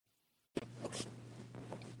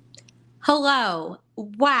Hello.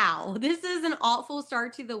 Wow, this is an awful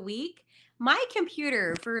start to the week. My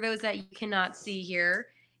computer, for those that you cannot see here,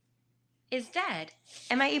 is dead.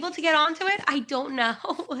 Am I able to get onto it? I don't know.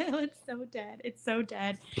 It's so dead. It's so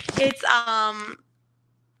dead. It's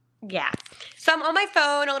yeah. So I'm on my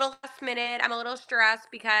phone a little last minute. I'm a little stressed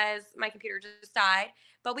because my computer just died.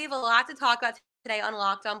 But we have a lot to talk about today on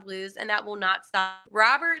Locked On Blues, and that will not stop.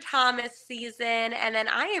 Robert Thomas season, and then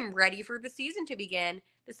I am ready for the season to begin.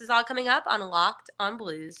 This is all coming up on Locked On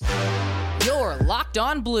Blues. You're Locked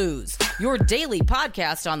On Blues, your daily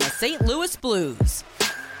podcast on the St. Louis Blues.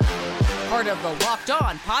 Part of the Locked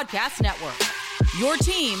On Podcast Network, your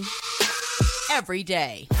team every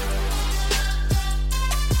day.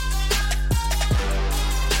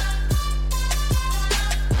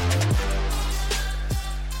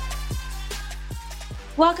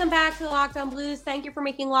 Welcome back to the Locked On Blues. Thank you for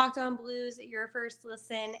making Locked On Blues your first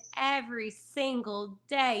listen every single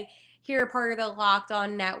day. Here, part of the Locked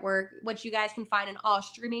On Network, which you guys can find in all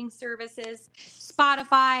streaming services,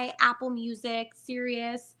 Spotify, Apple Music,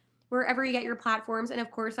 Sirius, wherever you get your platforms, and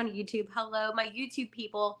of course on YouTube. Hello, my YouTube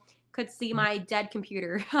people could see my dead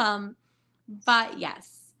computer. But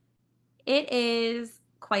yes, it is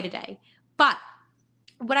quite a day. But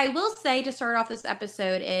what I will say to start off this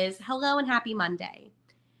episode is hello and happy Monday.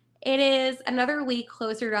 It is another week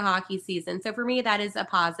closer to hockey season. So for me, that is a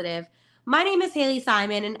positive. My name is Haley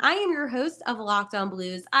Simon, and I am your host of Locked On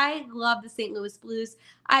Blues. I love the St. Louis Blues.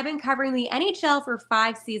 I've been covering the NHL for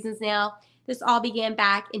 5 seasons now. This all began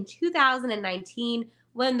back in 2019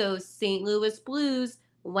 when those St. Louis Blues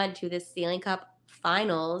went to the Stanley Cup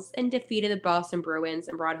Finals and defeated the Boston Bruins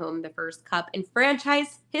and brought home the first cup in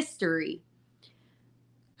franchise history.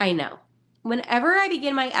 I know. Whenever I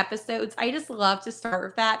begin my episodes, I just love to start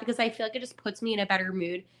with that because I feel like it just puts me in a better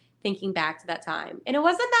mood thinking back to that time. And it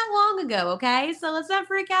wasn't that long ago, okay? So let's not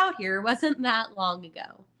freak out here. It wasn't that long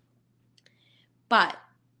ago. But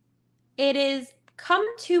it is come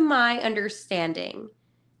to my understanding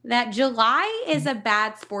that July is a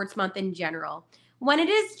bad sports month in general. When it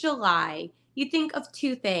is July, you think of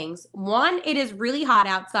two things. One, it is really hot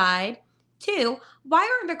outside. 2, why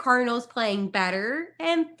aren't the Cardinals playing better?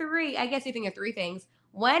 And 3, I guess you think of 3 things.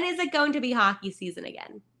 When is it going to be hockey season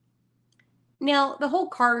again? Now, the whole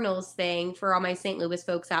Cardinals thing, for all my St. Louis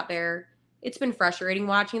folks out there, it's been frustrating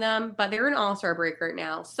watching them, but they're an all-star break right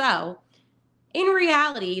now. So, in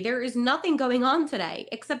reality, there is nothing going on today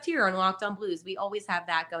except here on Locked On Blues. We always have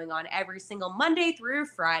that going on every single Monday through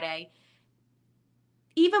Friday.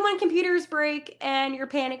 Even when computers break and you're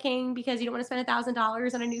panicking because you don't want to spend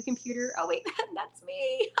 $1,000 on a new computer. Oh, wait, that's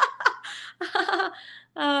me. Oh,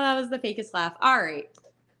 that was the fakest laugh. All right.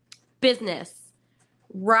 Business.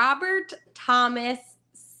 Robert Thomas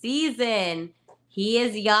season. He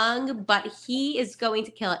is young, but he is going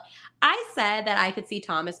to kill it. I said that I could see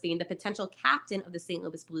Thomas being the potential captain of the St.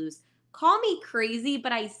 Louis Blues. Call me crazy,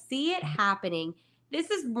 but I see it happening.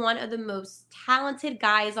 This is one of the most talented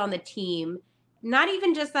guys on the team. Not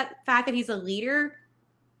even just that fact that he's a leader,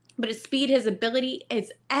 but his speed, his ability,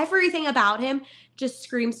 it's everything about him just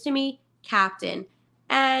screams to me captain.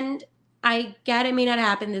 And I get it may not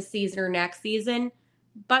happen this season or next season,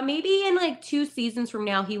 but maybe in like 2 seasons from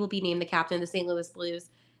now, he will be named the captain of the St. Louis Blues.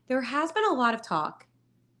 There has been a lot of talk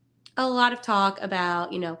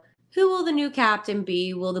about, who will the new captain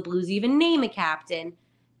be? Will the Blues even name a captain?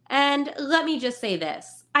 And let me just say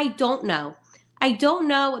this. I don't know. I don't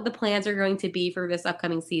know what the plans are going to be for this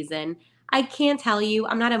upcoming season. I can't tell you.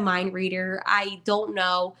 I'm not a mind reader. I don't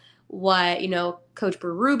know what, Coach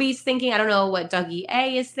Berube's thinking. I don't know what Dougie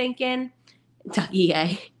A is thinking. Dougie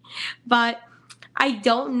A. But I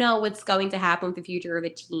don't know what's going to happen with the future of the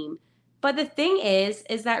team. But the thing is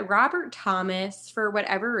that Robert Thomas, for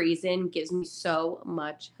whatever reason, gives me so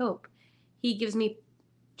much hope. He gives me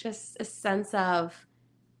just a sense of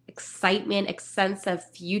excitement, a sense of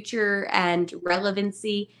future and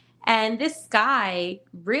relevancy. And this guy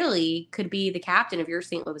really could be the captain of your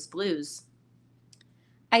St. Louis Blues.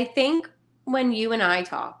 I think when you and I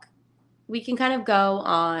talk, we can kind of go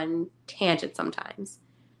on tangents sometimes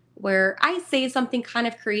where I say something kind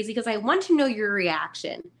of crazy because I want to know your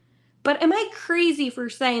reaction. But am I crazy for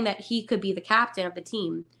saying that he could be the captain of the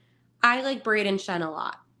team? I like Brayden Schenn a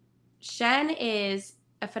lot. Schenn is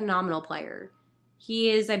a phenomenal player.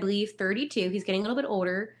 He is, I believe, 32. He's getting a little bit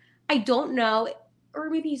older. I don't know,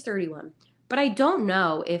 or maybe he's 31. But I don't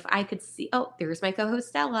know if I could see. Oh, there's my co-host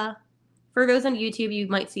Stella. For those on YouTube, you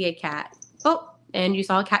might see a cat. Oh, and you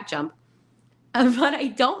saw a cat jump. But I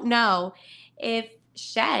don't know if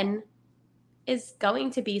Schenn is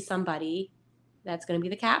going to be somebody that's going to be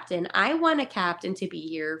the captain. I want a captain to be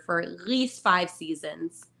here for at least 5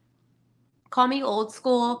 seasons. Call me old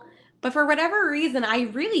school, but for whatever reason, I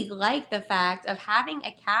really like the fact of having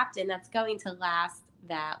a captain that's going to last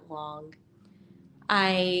that long.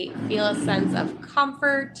 I feel a sense of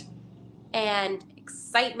comfort and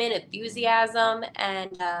excitement, enthusiasm,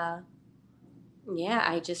 and yeah,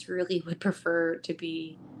 I just really would prefer to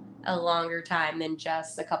be a longer time than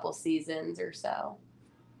just a couple seasons or so.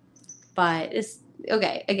 But it's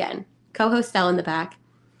okay. Again, co-host Stella in the back.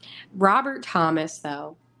 Robert Thomas,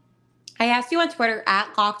 though. I asked you on Twitter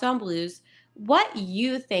at Locked On Blues what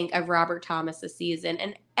you think of Robert Thomas this season,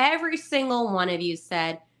 and every single one of you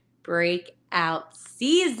said breakout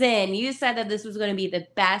season. You said that this was going to be the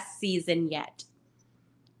best season yet.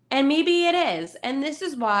 And maybe it is. And this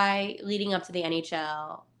is why, leading up to the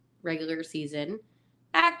NHL regular season,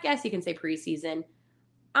 I guess you can say preseason,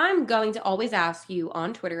 I'm going to always ask you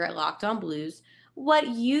on Twitter at Locked On Blues what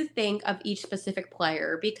you think of each specific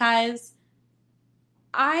player, because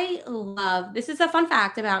this is a fun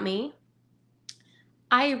fact about me.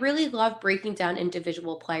 I really love breaking down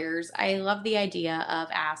individual players. I love the idea of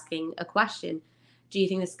asking a question. Do you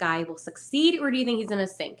think this guy will succeed, or do you think he's going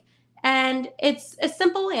to sink? And it's a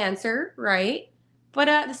simple answer, right? But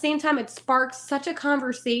at the same time, it sparks such a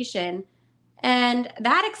conversation, and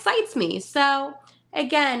that excites me. So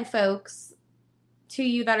again, folks, to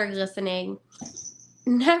you that are listening,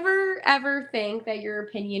 never ever think that your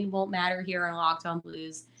opinion won't matter here on Locked On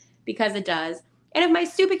Blues, because it does. And if my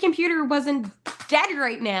stupid computer wasn't dead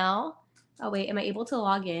right now, oh wait, am I able to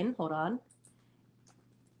log in? Hold on.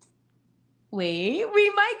 Wait, we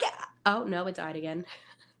might get, oh no, it died again.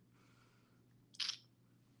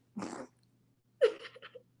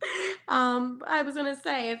 I was gonna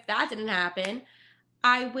say, if that didn't happen,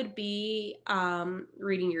 I would be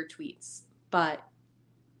reading your tweets, but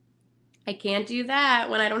I can't do that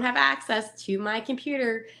when I don't have access to my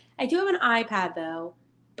computer. I do have an iPad though,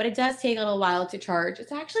 but it does take a little while to charge.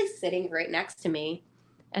 It's actually sitting right next to me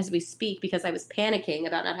as we speak because I was panicking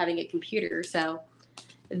about not having a computer. So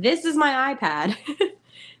this is my iPad.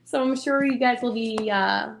 So I'm sure you guys will be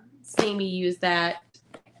seeing me use that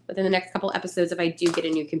within the next couple episodes if I do get a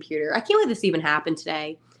new computer. I can't believe this even happened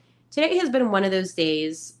today. Today has been one of those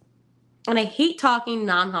days, and I hate talking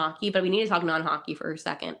non-hockey, but we need to talk non-hockey for a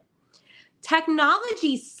second.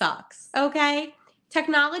 Technology sucks, okay?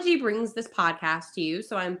 Technology brings this podcast to you,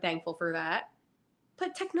 so I'm thankful for that.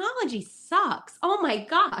 But technology sucks. Oh my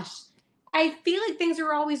gosh. I feel like things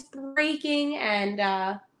are always breaking, and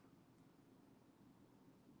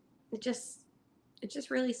it just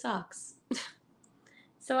really sucks.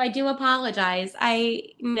 So I do apologize.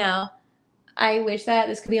 I wish that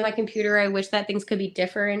this could be on my computer. I wish that things could be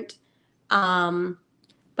different.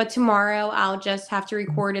 But tomorrow I'll just have to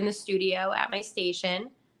record in the studio at my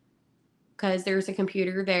station because there's a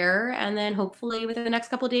computer there. And then hopefully within the next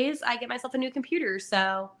couple of days, I get myself a new computer.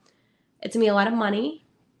 So it's going to be a lot of money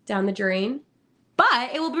down the drain.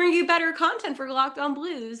 But it will bring you better content for Locked On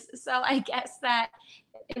Blues. So I guess that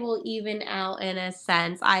it will even out in a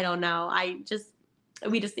sense. I don't know. I just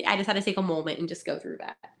had to take a moment and just go through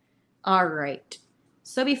that. All right.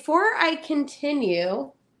 So before I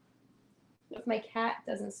continue, if my cat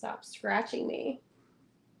doesn't stop scratching me,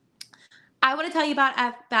 I want to tell you about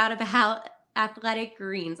Athletic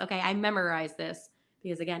Greens. Okay, I memorized this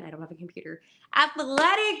because, again, I don't have a computer.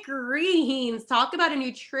 Athletic Greens. Talk about a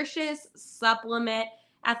nutritious supplement.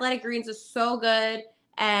 Athletic Greens is so good,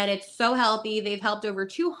 and it's so healthy. They've helped over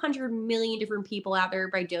 200 million different people out there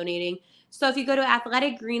by donating. So if you go to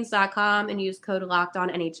athleticgreens.com and use code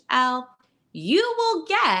LOCKEDONNHL, you will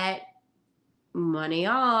get money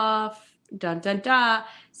off. Dun, dun, dun.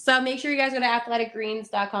 So make sure you guys go to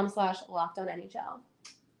athleticgreens.com/LOCKEDONNHL.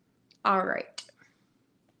 All right.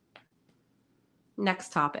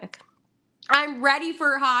 Next topic. I'm ready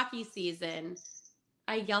for hockey season.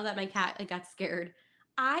 I yelled at my cat. I got scared.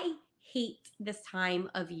 I hate this time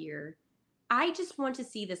of year. I just want to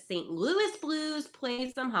see the St. Louis Blues play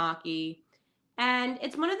some hockey. And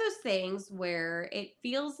it's one of those things where it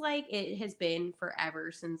feels like it has been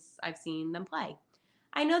forever since I've seen them play.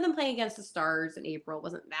 I know them playing against the Stars in April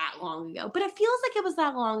wasn't that long ago, but it feels like it was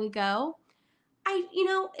that long ago.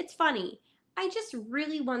 It's funny. I just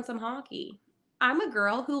really want some hockey. I'm a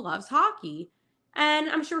girl who loves hockey. And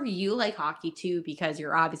I'm sure you like hockey too, because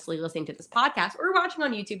you're obviously listening to this podcast or watching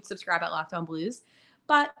on YouTube. Subscribe at Locked On Blues.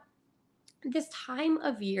 But this time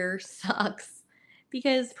of year sucks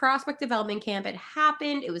because prospect development camp had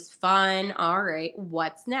happened. It was fun. All right,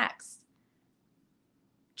 what's next?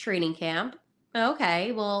 Training camp.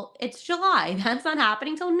 Okay, well, it's July. That's not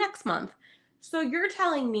happening till next month. So you're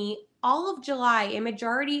telling me all of July, a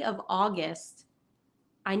majority of August,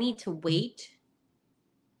 I need to wait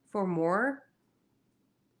for more?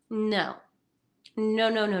 No. No,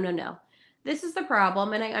 no, no, no, no. This is the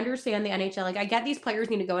problem, and I understand the NHL. Like, I get these players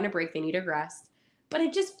need to go on a break, they need to rest, but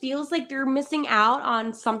it just feels like they're missing out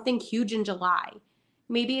on something huge in July.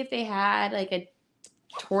 Maybe if they had like a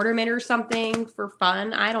tournament or something for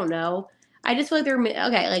fun, I don't know. I just feel like they're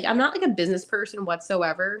okay. Like, I'm not like a business person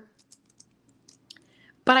whatsoever,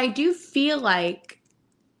 but I do feel like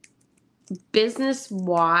business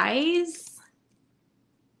wise,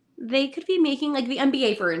 they could be making, like the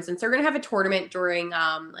NBA, for instance, they're going to have a tournament during,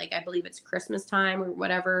 like, I believe it's Christmas time or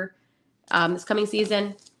whatever, this coming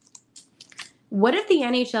season. What if the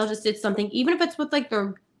NHL just did something, even if it's with like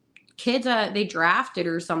the kids they drafted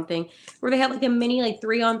or something, where they had like a mini like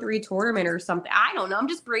 3-on-3 tournament or something? I don't know. I'm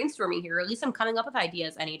just brainstorming here. At least I'm coming up with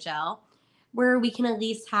ideas, NHL, where we can at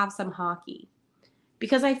least have some hockey.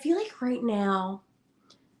 Because I feel like right now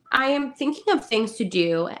I am thinking of things to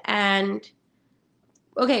do, and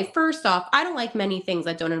okay, first off, I don't like many things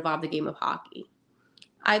that don't involve the game of hockey.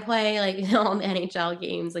 I play like all the NHL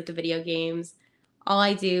games, like the video games. All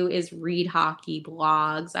I do is read hockey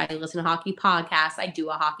blogs. I listen to hockey podcasts. I do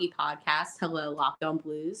a hockey podcast. Hello, Locked On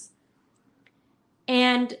Blues.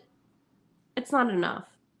 And it's not enough.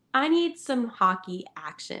 I need some hockey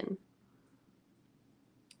action.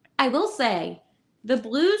 I will say, the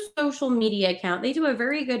Blues social media account, they do a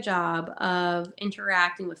very good job of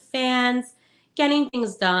interacting with fans, getting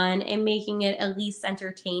things done, and making it at least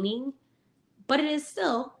entertaining, but it is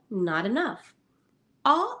still not enough.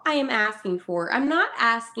 All I am asking for, I'm not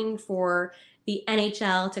asking for the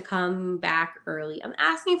NHL to come back early. I'm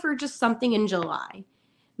asking for just something in July.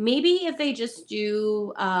 Maybe if they just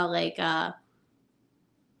do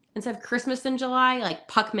instead of Christmas in July, like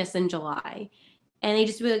Puckmas in July, and they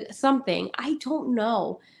just do like something. I don't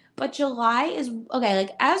know. But July is, okay,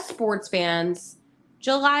 like as sports fans,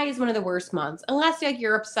 July is one of the worst months, unless like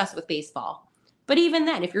you're obsessed with baseball. But even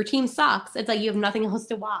then, if your team sucks, it's like you have nothing else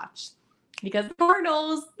to watch. Because the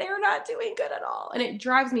Cardinals, they're not doing good at all. And it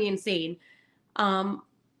drives me insane.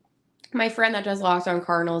 My friend that does Locked On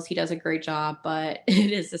Cardinals, he does a great job, but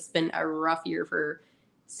it has just been a rough year for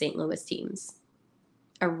St. Louis teams.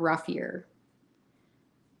 A rough year.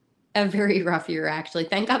 A very rough year, actually.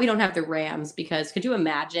 Thank God we don't have the Rams, because could you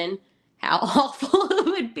imagine how awful it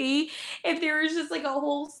would be if there was just like a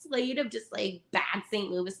whole slate of just like bad St.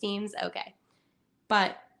 Louis teams? Okay.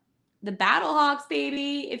 But the Battlehawks,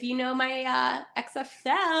 baby, if you know my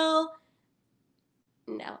XFL.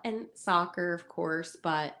 No, and soccer, of course,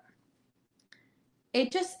 but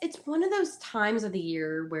it's one of those times of the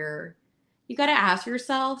year where you got to ask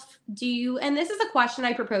yourself, and this is a question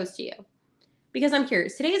I propose to you, because I'm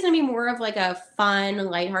curious. Today is going to be more of like a fun,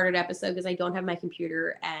 lighthearted episode because I don't have my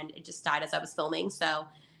computer and it just died as I was filming. So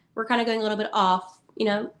we're kind of going a little bit off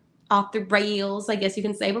the rails, I guess you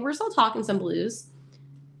can say, but we're still talking some Blues.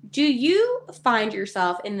 Do you find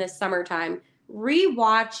yourself in this summertime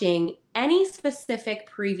rewatching any specific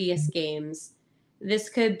previous games? This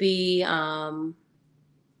could be like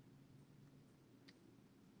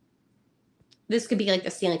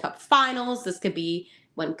the Stanley Cup Finals. This could be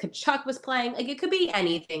when Kachuk was playing. Like, it could be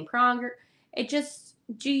anything. Pronger.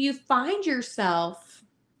 Do you find yourself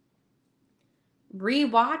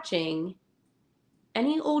rewatching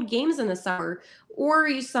any old games in the summer? Or are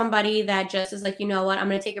you somebody that just is like, you know what, I'm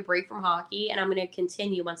going to take a break from hockey and I'm going to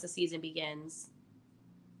continue once the season begins?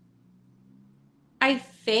 I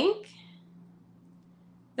think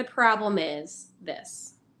the problem is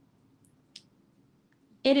this.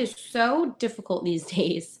 It is so difficult these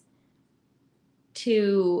days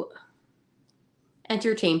to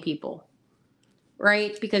entertain people,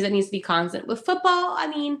 right? Because it needs to be constant. With football, I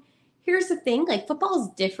mean, here's the thing. Like, football is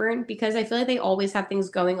different because I feel like they always have things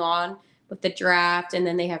going on with the draft, and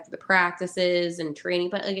then they have the practices and training,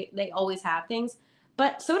 but like they always have things.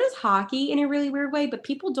 But so does hockey in a really weird way, but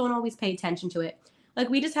people don't always pay attention to it. Like,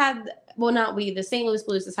 we just had, well, not we, the St. Louis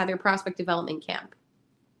Blues just had their prospect development camp.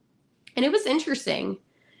 And it was interesting.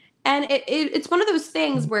 And it's one of those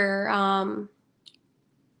things where I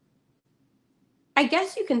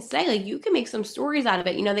guess you can say, like, you can make some stories out of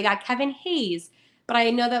it. You know, they got Kevin Hayes, but I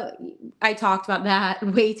know that I talked about that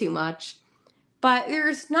way too much. But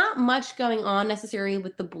there's not much going on necessarily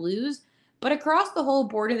with the Blues. But across the whole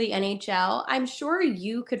board of the NHL, I'm sure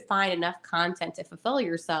you could find enough content to fulfill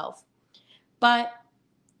yourself. But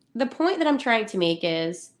the point that I'm trying to make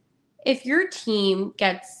is, if your team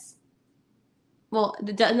gets, well,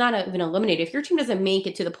 not even eliminated, if your team doesn't make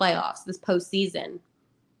it to the playoffs this postseason,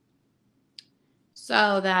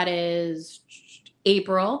 so that is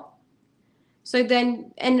April. So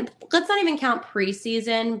then, and let's not even count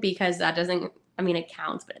preseason, because that doesn't, I mean, it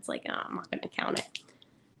counts, but it's like, oh, I'm not going to count it.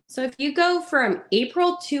 So if you go from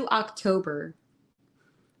April to October,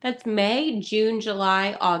 that's May, June,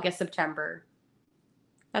 July, August, September.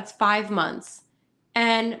 That's 5 months.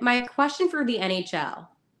 And my question for the NHL,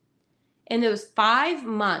 in those 5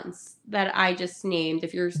 months that I just named,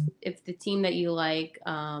 if the team that you like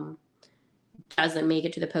doesn't make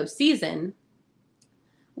it to the postseason,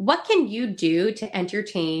 what can you do to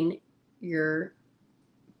entertain your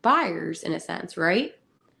buyers in a sense, right?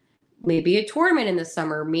 Maybe a tournament in the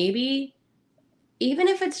summer, maybe even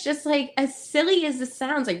if it's just like as silly as this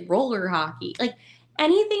sounds, like roller hockey, like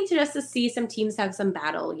anything to just to see some teams have some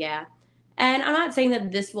battle, yeah. And I'm not saying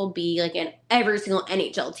that this will be like an every single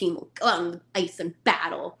NHL team will go on the ice and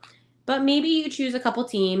battle, but maybe you choose a couple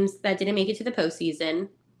teams that didn't make it to the postseason.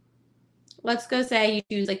 Let's go say you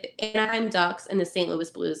choose like the Anaheim Ducks and the St. Louis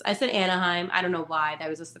Blues. I said Anaheim. I don't know why. That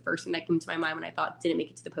was just the first thing that came to my mind when I thought didn't make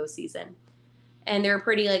it to the postseason. And they're a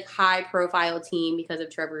pretty like high profile team because of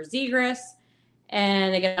Trevor Zegras,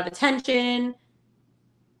 and they get a lot of attention.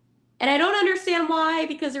 And I don't understand why,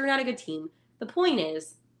 because they're not a good team. The point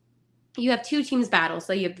is, you have two teams battle.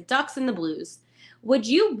 So you have the Ducks and the Blues. Would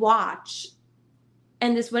you watch,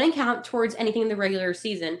 and this wouldn't count towards anything in the regular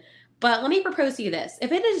season, but let me propose to you this.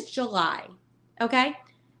 If it is July, okay?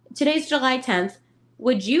 Today's July 10th.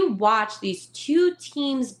 Would you watch these two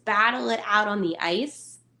teams battle it out on the ice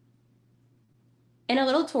in a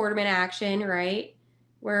little tournament action, right?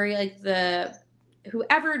 Where like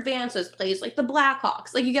whoever advances plays like the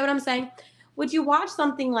Blackhawks. Like, you get what I'm saying? Would you watch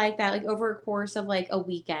something like that, like over a course of like a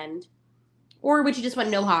weekend? Or would you just want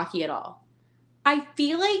no hockey at all? I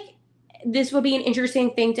feel like this would be an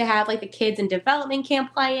interesting thing to have like the kids in development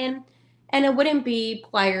camp play in. And it wouldn't be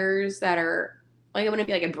players that are like, it wouldn't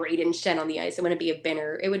be like a Braden Shen on the ice. It wouldn't be a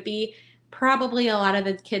Binner. It would be probably a lot of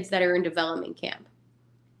the kids that are in development camp.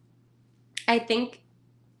 I think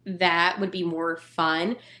that would be more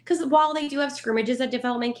fun because while they do have scrimmages at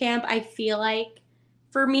development camp, I feel like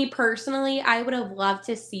for me personally, I would have loved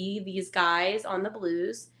to see these guys on the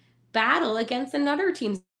Blues battle against another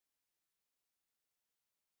team.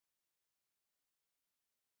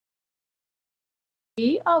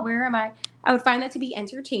 Oh, where am I? I would find that to be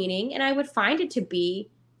entertaining, and I would find it to be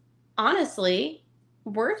honestly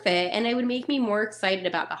worth it, and it would make me more excited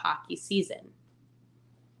about the hockey season.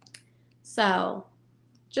 So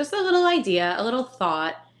just a little idea, a little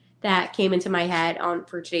thought that came into my head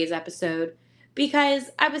for today's episode, because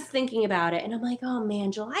I was thinking about it and I'm like, oh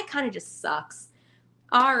man, July kind of just sucks.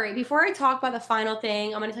 All right, before I talk about the final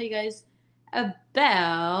thing, I'm going to tell you guys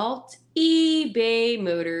about eBay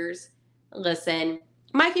Motors. Listen,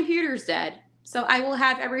 my computer's dead, so I will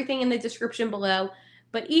have everything in the description below.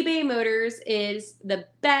 But eBay Motors is the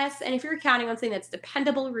best, and if you're counting on something that's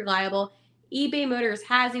dependable, reliable, eBay Motors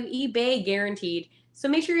has you eBay guaranteed. So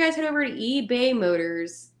make sure you guys head over to eBay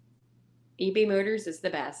Motors. eBay Motors is the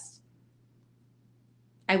best.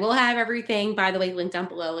 I will have everything, by the way, linked down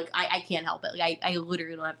below. Like, I can't help it. Like, I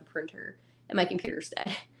literally don't have a printer, and my computer's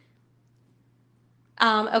dead.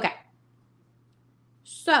 Okay.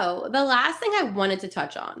 So the last thing I wanted to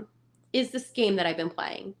touch on is this game that I've been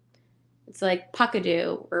playing. It's like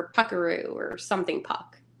Puckadoo or Puckaroo or something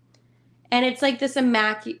Puck. And it's like this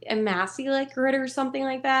Immaculate Grid or something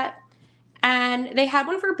like that. And they had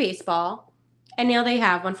one for baseball, and now they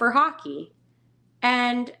have one for hockey.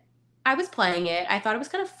 And I was playing it. I thought it was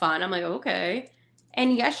kind of fun. I'm like, okay.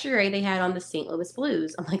 And yesterday they had on the St. Louis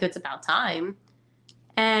Blues. I'm like, it's about time.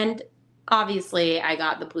 And obviously I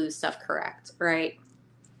got the Blues stuff correct, right?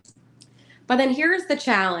 But then here's the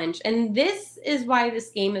challenge. And this is why this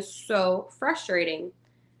game is so frustrating.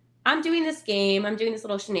 I'm doing this game. I'm doing this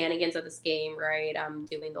little shenanigans of this game, right? I'm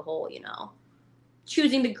doing the whole,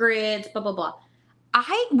 choosing the grids, blah, blah, blah.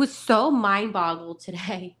 I was so mind-boggled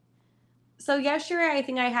today. So yesterday, I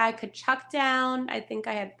think I had Kachuk down. I think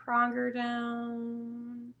I had Pronger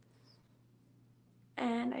down.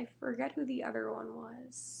 And I forget who the other one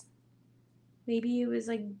was. Maybe it was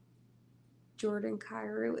like Jordan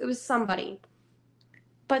Kyrou. It was somebody.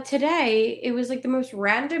 But today, it was like the most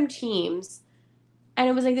random teams. And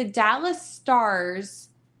it was like the Dallas Stars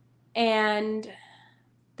and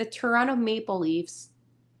the Toronto Maple Leafs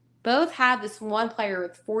both had this one player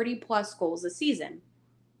with 40-plus goals this season.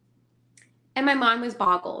 And my mind was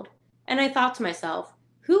boggled. And I thought to myself,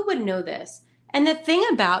 who would know this? And the thing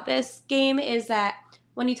about this game is that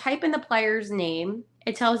when you type in the player's name,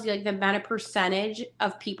 it tells you like the amount of percentage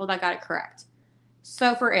of people that got it correct.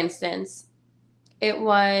 So for instance, it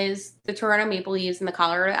was the Toronto Maple Leafs and the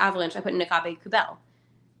Colorado Avalanche. I put Nikabe-Kubel.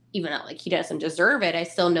 Even though like he doesn't deserve it, I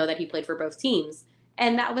still know that he played for both teams.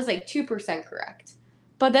 And that was like 2% correct.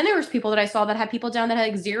 But then there was people that I saw that had people down that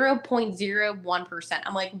had like 0.01%.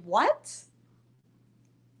 I'm like, what?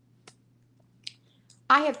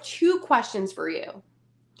 I have 2 questions for you.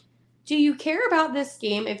 Do you care about this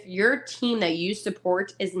game if your team that you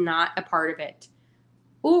support is not a part of it?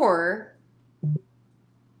 Or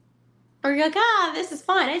you're like, this is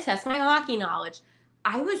fun. I test my hockey knowledge.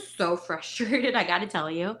 I was so frustrated, I gotta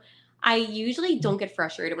tell you. I usually don't get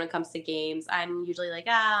frustrated when it comes to games. I'm usually like,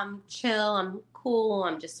 I'm chill, I'm cool,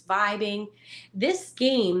 I'm just vibing. This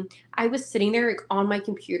game, I was sitting there like, on my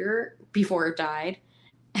computer before it died.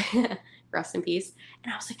 Rest in peace.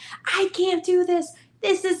 And I was like, I can't do this.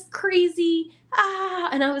 This is crazy.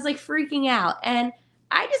 And I was like freaking out. And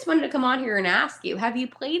I just wanted to come on here and ask you, have you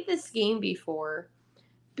played this game before?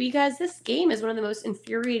 Because this game is one of the most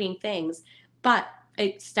infuriating things. But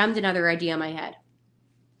it stemmed another idea in my head.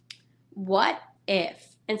 What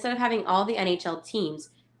if, instead of having all the NHL teams,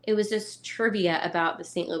 it was just trivia about the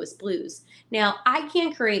St. Louis Blues? Now, I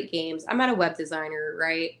can't create games. I'm not a web designer,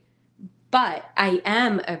 right? But I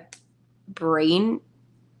am a brain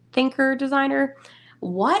thinker designer.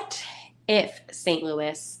 What if St.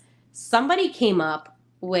 Louis, somebody came up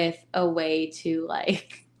with a way to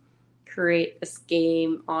like create this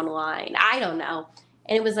game online? I don't know.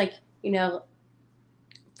 And it was like,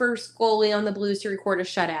 first goalie on the Blues to record a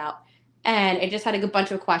shutout. And it just had a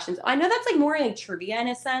bunch of questions. I know that's like more like trivia in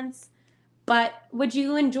a sense, but would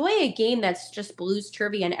you enjoy a game that's just Blues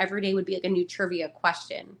trivia and every day would be like a new trivia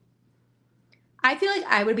question? I feel like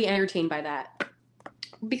I would be entertained by that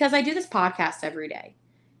because I do this podcast every day.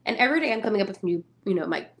 And every day I'm coming up with new,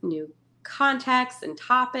 my new contexts and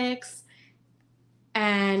topics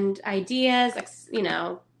and ideas,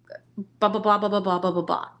 blah, blah, blah, blah, blah, blah, blah, blah,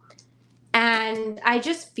 blah. And I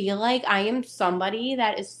just feel like I am somebody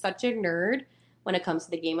that is such a nerd when it comes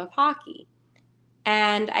to the game of hockey.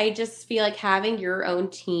 And I just feel like having your own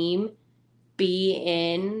team be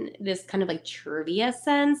in this kind of like trivia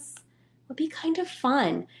sense would be kind of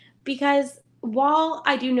fun. Because while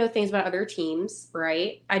I do know things about other teams,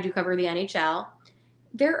 right? I do cover the NHL.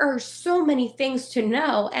 There are so many things to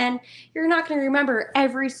know, and you're not going to remember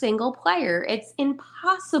every single player. It's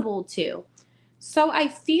impossible to. So I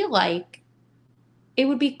feel like it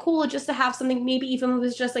would be cool just to have something, maybe even if it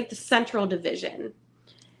was just like the Central Division,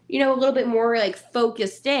 a little bit more like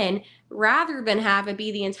focused in, rather than have it be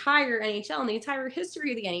the entire NHL and the entire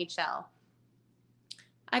history of the NHL.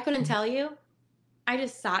 I couldn't tell you. I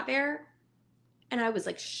just sat there and I was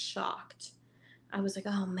like shocked. I was like,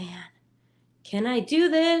 oh man, can I do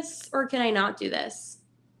this or can I not do this?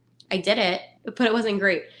 I did it, but it wasn't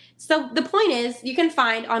great. So the point is, you can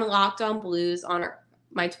find on Locked On Blues on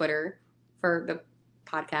my Twitter for the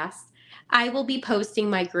podcast. I will be posting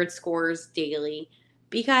my grid scores daily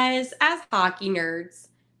because as hockey nerds,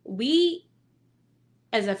 we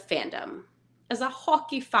as a fandom, as a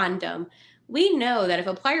hockey fandom, we know that if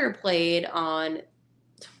a player played on, I'm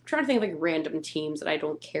trying to think of like random teams that I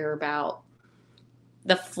don't care about,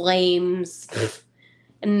 the Flames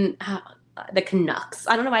and the Canucks.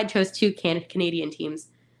 I don't know why I chose 2 Canadian teams.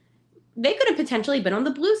 They could have potentially been on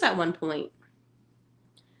the Blues at one point.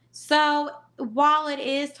 So while it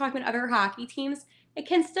is talking about other hockey teams, it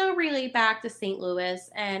can still relate back to St. Louis.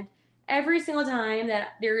 And every single time that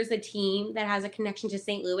there is a team that has a connection to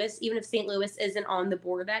St. Louis, even if St. Louis isn't on the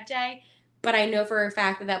board that day, but I know for a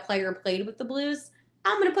fact that that player played with the Blues,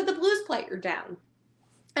 I'm going to put the Blues player down.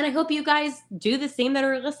 And I hope you guys do the same that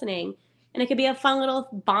are listening. And it could be a fun little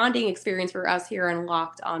bonding experience for us here on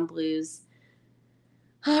Locked On Blues.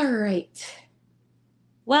 All right.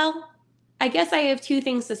 Well, I guess I have 2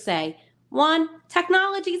 things to say. 1,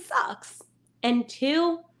 technology sucks. And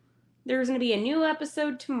 2, there's going to be a new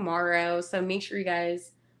episode tomorrow. So make sure you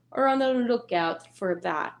guys are on the lookout for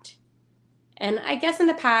that. And I guess in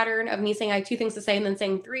the pattern of me saying I have 2 things to say and then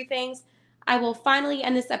saying 3 things, I will finally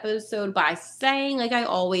end this episode by saying, like I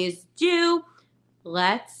always do,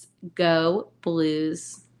 let's go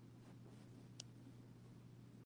Blues.